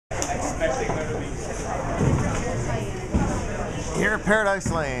Here at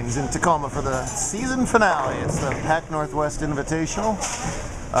Paradise Lanes in Tacoma for the season finale. It's the Pac Northwest Invitational.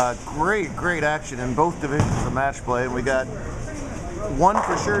 Great action in both divisions of match play. We got one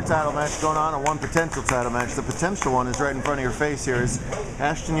for sure title match going on and one potential title match. The potential one is right in front of your face here. Is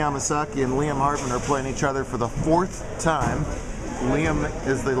Ashton Yamasaki and Liam Hartman are playing each other for the 4th time. Liam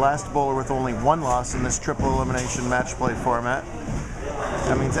is the last bowler with only one loss in this triple elimination match play format.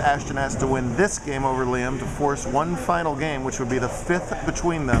 That means Ashton has to win this game over Liam to force one final game, which would be the 5th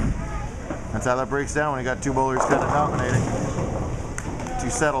between them. That's how that breaks down when you got two bowlers kind of dominating. To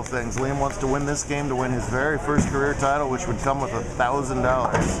settle things, Liam wants to win this game to win his very first career title, which would come with $1,000.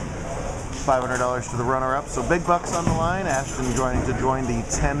 $500 to the runner-up. So big bucks on the line. Ashton joining the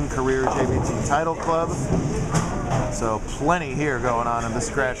 10 career JBT title club. So plenty here going on in the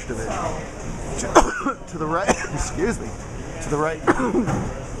scratch division. To the right, excuse me. To the right,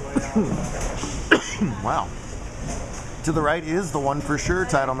 wow. To the right is the one for sure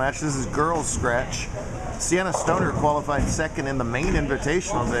title match. This is girls scratch. Sienna Stoner qualified second in the main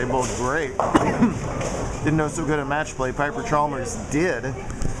invitational today, both great. Didn't know so good at match play. Piper Chalmers did.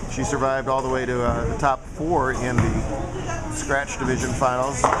 She survived all the way to the top 4 in the scratch division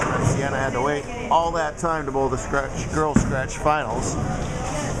finals. Sienna had to wait all that time to bowl the girls scratch finals.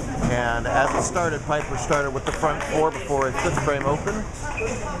 And as it started, Piper started with the front 4 before a 5th frame open.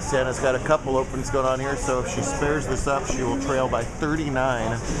 Sienna's got a couple opens going on here, so if she spares this up, she will trail by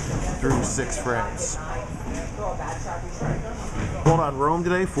 39 through 6 frames. Hold on Rome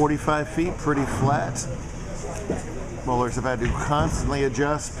today, 45 feet, pretty flat. Bowlers have had to constantly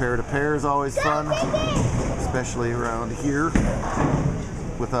adjust. Pair to pair is always fun, especially around here.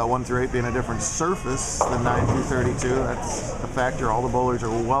 With 1 through 8 being a different surface than 9 through 32. That's a factor. All the bowlers are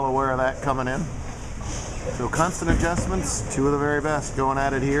well aware of that coming in. So constant adjustments, 2 of the very best going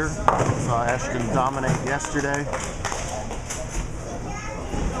at it here. Saw Ashton dominate yesterday.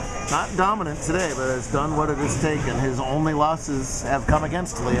 Not dominant today, but has done what it has taken. His only losses have come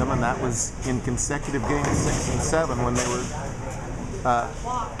against Liam, and that was in consecutive games 6 and 7 when they were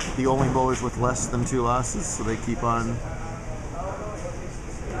the only bowlers with less than 2 losses. So they keep on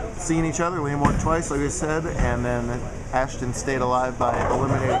seeing each other. Liam won twice, like I said, and then Ashton stayed alive by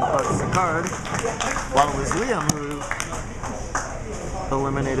eliminating Bud Sicard, while it was Liam who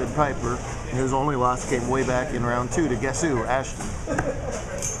eliminated Piper. His only loss came way back in round 2 to guess who? Ashton.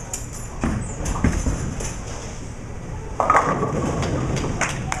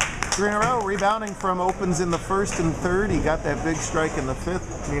 3 in a row, rebounding from opens in the 1st and 3rd. He got that big strike in the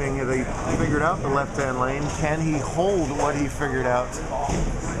 5th, meaning that he figured out the left-hand lane. Can he hold what he figured out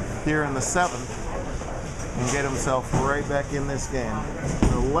here in the 7th and get himself right back in this game?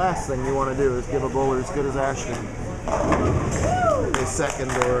 The last thing you want to do is give a bowler as good as Ashton a 2nd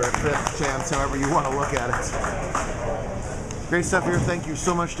or a 5th chance, however you want to look at it. Great stuff here. Thank you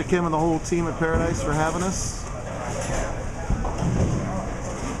so much to Kim and the whole team at Paradise for having us.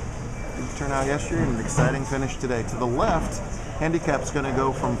 Good turnout yesterday and an exciting finish today. To the left, handicap's going to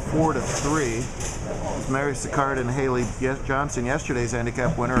go from 4 to 3. Mary Sicard and Haley Johnson, yesterday's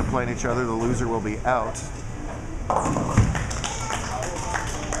handicap winner, are playing each other. The loser will be out.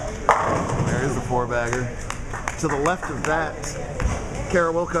 There is the 4-bagger. To the left of that,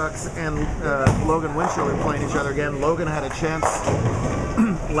 Kara Wilcox and Logan Winchell are playing each other again. Logan had a chance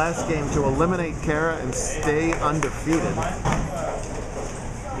last game to eliminate Kara and stay undefeated.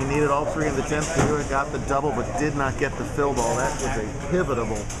 He needed all 3 in the 10th to do it, got the double, but did not get the fill ball. That was a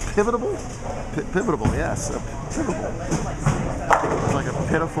pivotable, yes, a pivotable. It was like a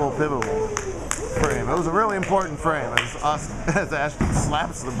pitiful pivotable frame. It was a really important frame. It was awesome as Ashton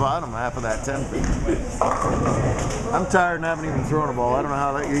slaps the bottom half of that 10 feet. I'm tired and haven't even thrown a ball. I don't know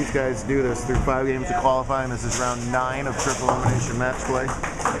how these guys do this through 5 games of qualifying. This is round 9 of triple elimination match play.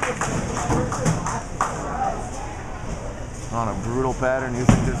 On a brutal pattern. You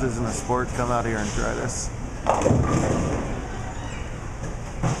think this isn't a sport? Come out here and try this.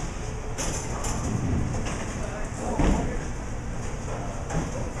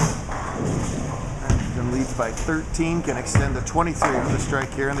 Ashton leads by 13, can extend to 23 with a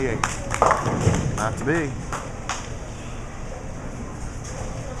strike here in the 8th. Not to be.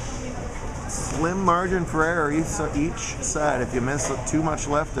 Slim margin for error each side. If you miss too much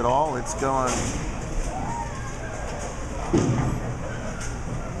left at all, it's going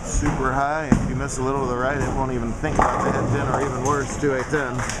super high. If you miss a little to the right, it won't even think about the head pin, or even worse,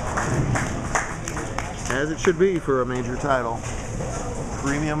 2-8-10. As it should be for a major title.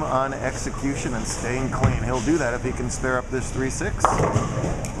 Premium on execution and staying clean. He'll do that if he can spare up this 3-6,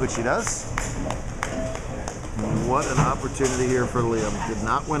 which he does. What an opportunity here for Liam. Did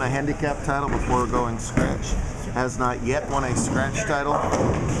not win a handicap title before going scratch. Has not yet won a scratch title.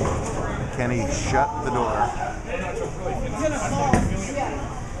 Can he shut the door?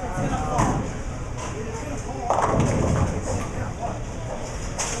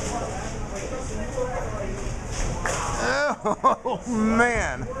 Oh,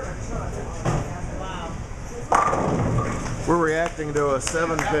 man. We're reacting to a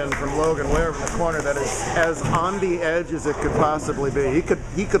 7-pin from Logan Ware from the corner that is as on the edge as it could possibly be. He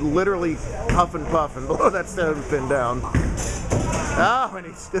could literally huff and puff and blow that 7-pin down. Oh, and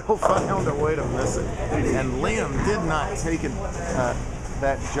he still found a way to miss it. And Liam did not take it,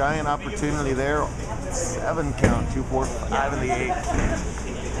 that giant opportunity there. 7 count, 2, 4, 5 in the 8.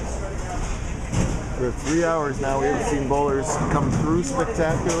 For 3 hours now, we haven't seen bowlers come through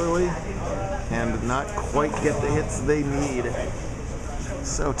spectacularly and not quite get the hits they need.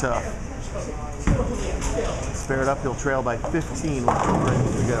 So tough. Spare it up, he'll trail by 15 with 2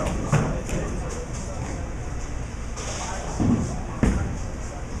 rings to go.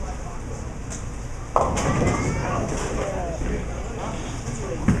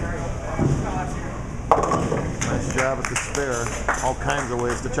 Nice job at the spare. All kinds of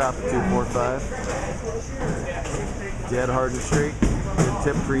ways to chop it, 2, 4, 5. Dead hard and straight. Good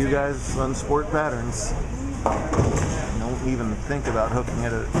tip for you guys on sport patterns. Don't even think about hooking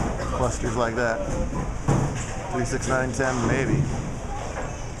it at clusters like that. 3, 6, 9, 10, maybe.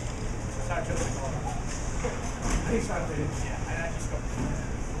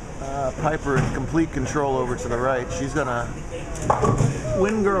 Piper in complete control over to the right. She's gonna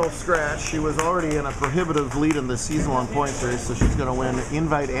win girl scratch. She was already in a prohibitive lead in the season-long points race, so she's gonna win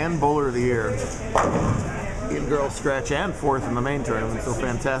invite and bowler of the year. In girl scratch and 4th in the main tournament, so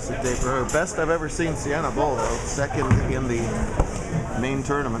fantastic day for her. Best I've ever seen Sienna bowl though, 2nd in the main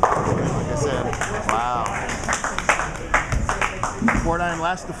tournament. Like I said, wow. 4-9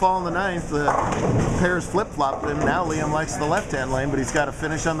 last to fall in the 9th. The pairs flip-flopped him. Now Liam likes the left-hand lane, but he's got to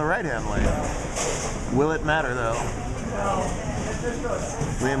finish on the right-hand lane. Will it matter though?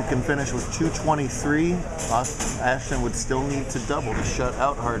 Liam can finish with 223. Ashton would still need to double to shut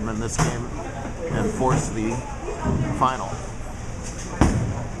out Hardman this game and force the final.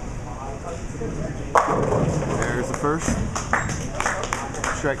 There's the first.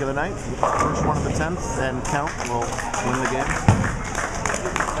 Strike of the 9th. First one of the 10th, and count will win the game.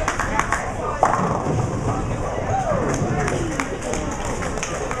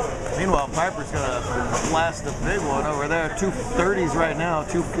 Meanwhile, Piper's going to blast a big one over there. 230s right now,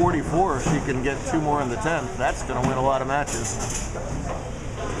 244 if she can get 2 more in the 10th. That's going to win a lot of matches.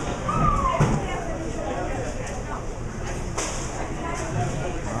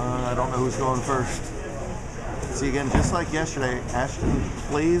 I don't know who's going first. See, again, just like yesterday, Ashton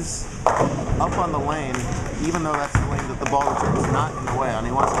plays up on the lane, even though that's the lane that the ball return's not in the way on.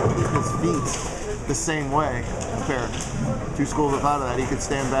 He wants to keep his feet the same way. Compare 2 schools of thought of that. He could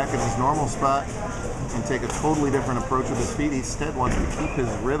stand back in his normal spot and take a totally different approach with his feet. He instead wants to keep his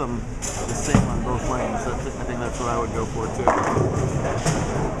rhythm the same on both lanes. I think that's what I would go for, too.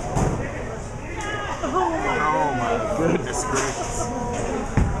 Oh, my goodness gracious.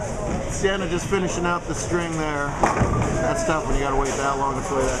 Sienna just finishing out the string there. That's tough when you gotta wait that long to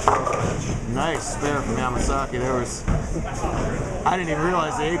play that match. Nice spare from Yamasaki. There was, I didn't even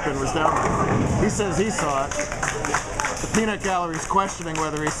realize the 8-pin was down there. He says he saw it. The peanut gallery's questioning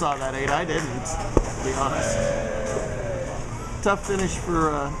whether he saw that 8. I didn't, to be honest. Tough finish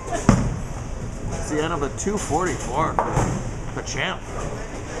for Sienna, but 244. The champ.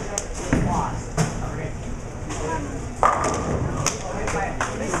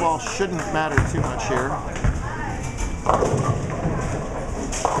 The ball shouldn't matter too much here.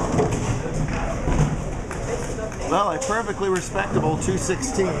 Well, a perfectly respectable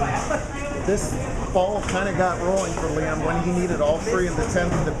 216. This ball kind of got rolling for Liam when he needed all 3 in the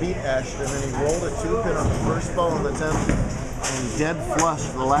 10th to beat Ashton, and he rolled a 2-pin on the first ball in the 10th and dead flush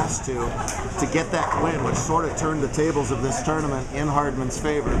for the last 2 to get that win, which sort of turned the tables of this tournament in Hardman's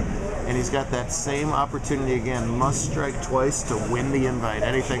favor. And he's got that same opportunity again. Must strike twice to win the invite.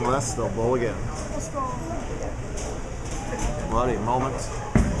 Anything less, they'll bowl again. What a moment.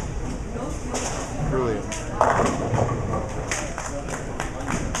 Brilliant.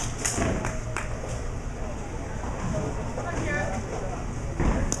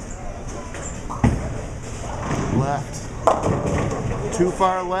 Left. Too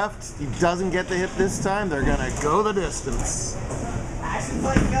far left. He doesn't get the hit this time. They're going to go the distance. Ashton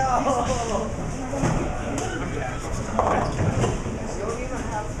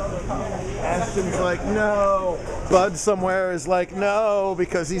Action's like, no. Bud somewhere is like, no,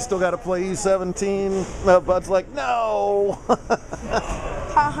 because he's still got to play U17. Bud's like, no.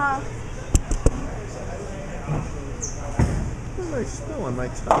 Haha. What did I spill on my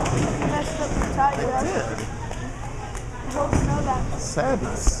tongue? You messed up the tire. I did. I hope you know that.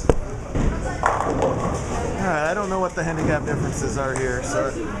 Sadness. Alright, I don't know what the handicap differences are here, so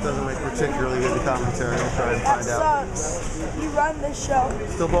it doesn't make particularly good commentary. We'll try and find out. That sucks. You run this show.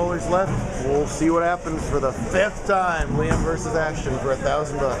 Still bowlers left. We'll see what happens for the 5th time. Liam versus Action for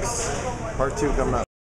 $1,000. Part 2 coming up.